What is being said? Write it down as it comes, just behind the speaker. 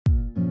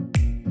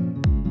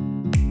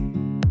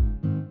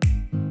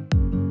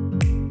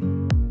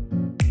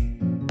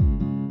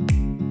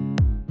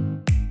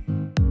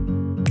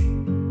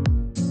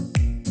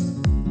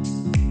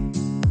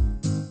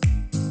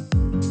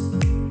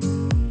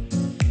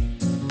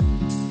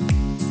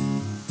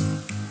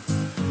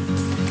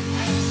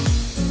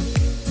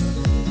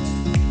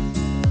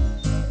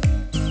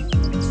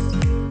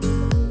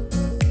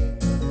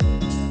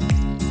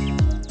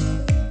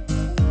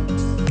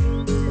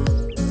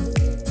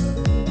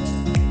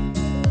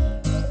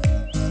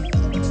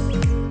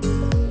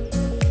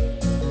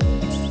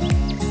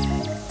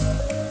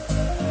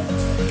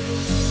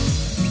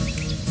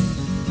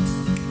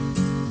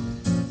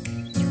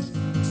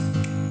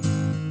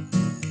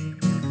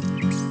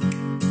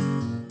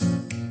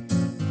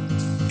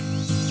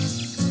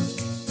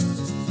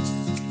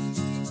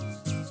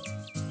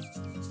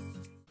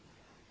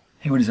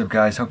What is up,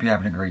 guys? Hope you're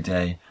having a great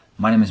day.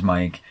 My name is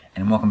Mike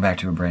and welcome back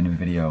to a brand new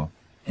video.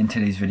 In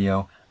today's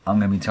video I'm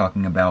going to be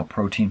talking about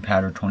protein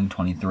powder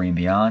 2023 and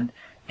beyond,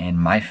 and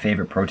my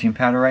favorite protein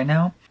powder right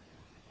now.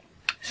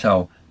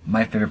 So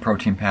my favorite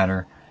protein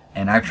powder,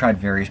 and I've tried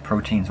various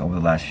proteins over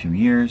the last few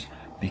years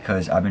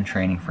because I've been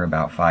training for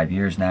about 5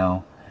 years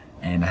now,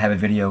 and I have a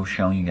video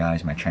showing you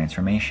guys my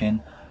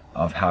transformation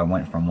of how I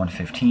went from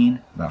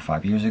 115 about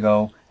 5 years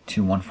ago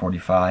to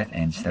 145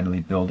 and steadily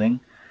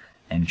building,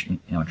 and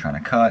trying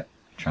to cut,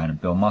 trying to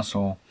build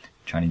muscle,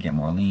 trying to get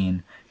more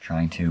lean,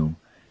 trying to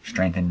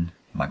strengthen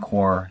my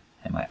core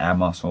and my ab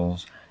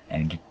muscles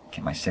and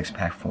get my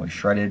six-pack fully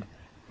shredded.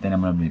 Then I'm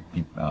going to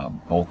be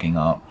bulking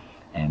up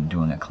and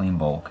doing a clean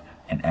bulk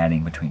and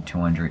adding between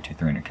 200 to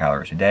 300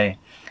 calories a day.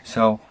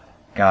 So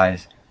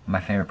guys, my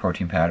favorite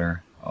protein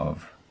powder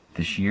of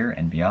this year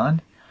and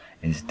beyond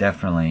is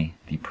definitely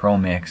the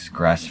Promix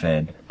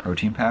grass-fed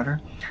protein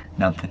powder.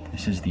 Now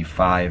this is the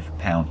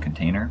 5-pound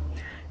container,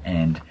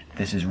 and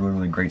this is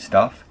really great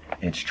stuff.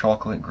 It's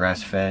chocolate,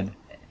 grass-fed,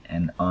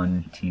 and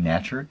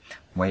Undenatured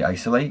whey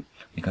isolate,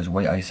 because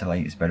whey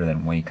isolate is better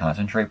than whey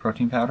concentrate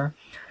protein powder.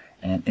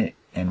 And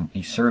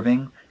a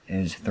serving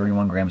is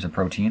 31 grams of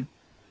protein,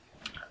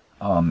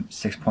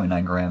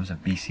 6.9 grams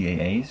of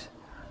BCAAs,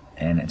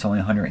 and it's only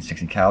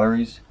 160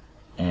 calories.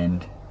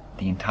 And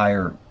the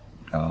entire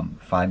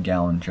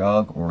 5-gallon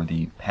jug or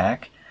the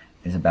pack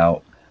is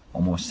about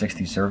almost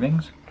 60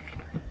 servings,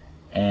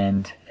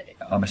 and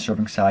a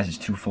serving size is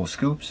 2 full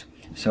scoops.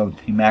 So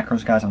the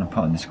macros, guys, I'm gonna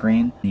put on the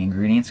screen. The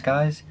ingredients,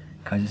 guys,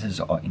 because this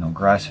is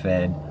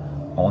grass-fed,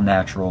 all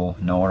natural,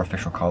 no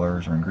artificial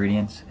colors or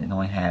ingredients. It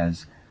only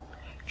has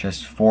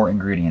just 4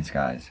 ingredients,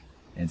 guys.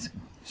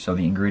 So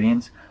the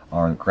ingredients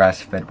are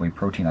grass-fed whey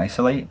protein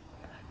isolate,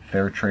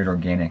 fair trade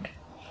organic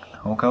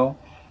cocoa,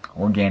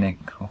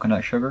 organic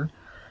coconut sugar,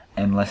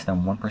 and less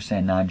than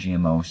 1%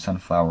 non-GMO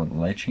sunflower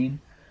lecithin,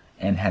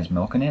 and has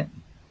milk in it.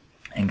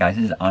 And guys,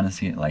 this is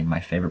honestly like my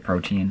favorite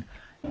protein.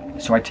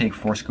 So I take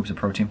 4 scoops of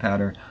protein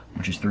powder,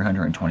 which is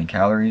 320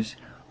 calories,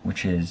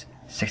 which is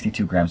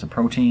 62 grams of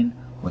protein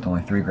with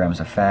only 3 grams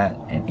of fat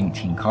and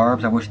 18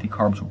 carbs. I wish the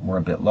carbs were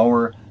a bit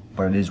lower,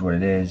 but it is what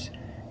it is.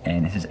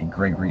 And this is a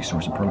great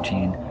source of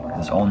protein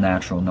because it's all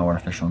natural, no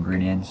artificial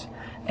ingredients.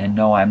 And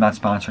no, I'm not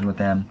sponsored with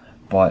them,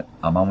 but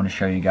I want to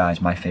show you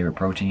guys my favorite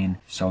protein.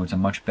 So it's a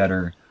much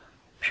better,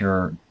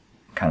 pure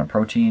kind of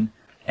protein.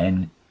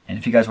 And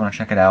if you guys want to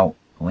check it out,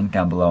 link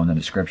down below in the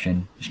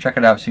description. Just check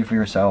it out, see for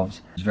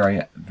yourselves.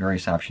 There's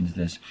various options to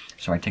this.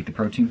 So I take the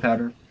protein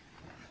powder,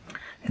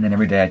 and then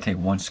every day I take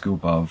 1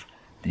 scoop of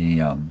the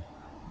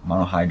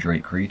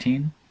monohydrate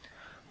creatine,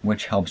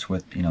 which helps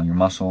with your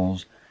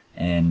muscles,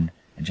 and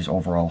it just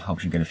overall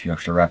helps you get a few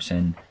extra reps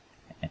in,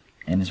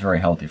 and it's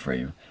very healthy for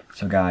you.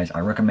 So guys,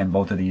 I recommend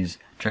both of these.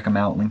 Check them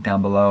out, link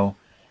down below.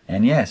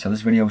 And yeah, so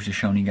this video was just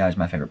showing you guys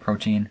my favorite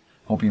protein.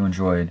 Hope you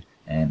enjoyed,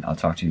 and I'll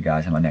talk to you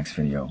guys in my next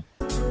video.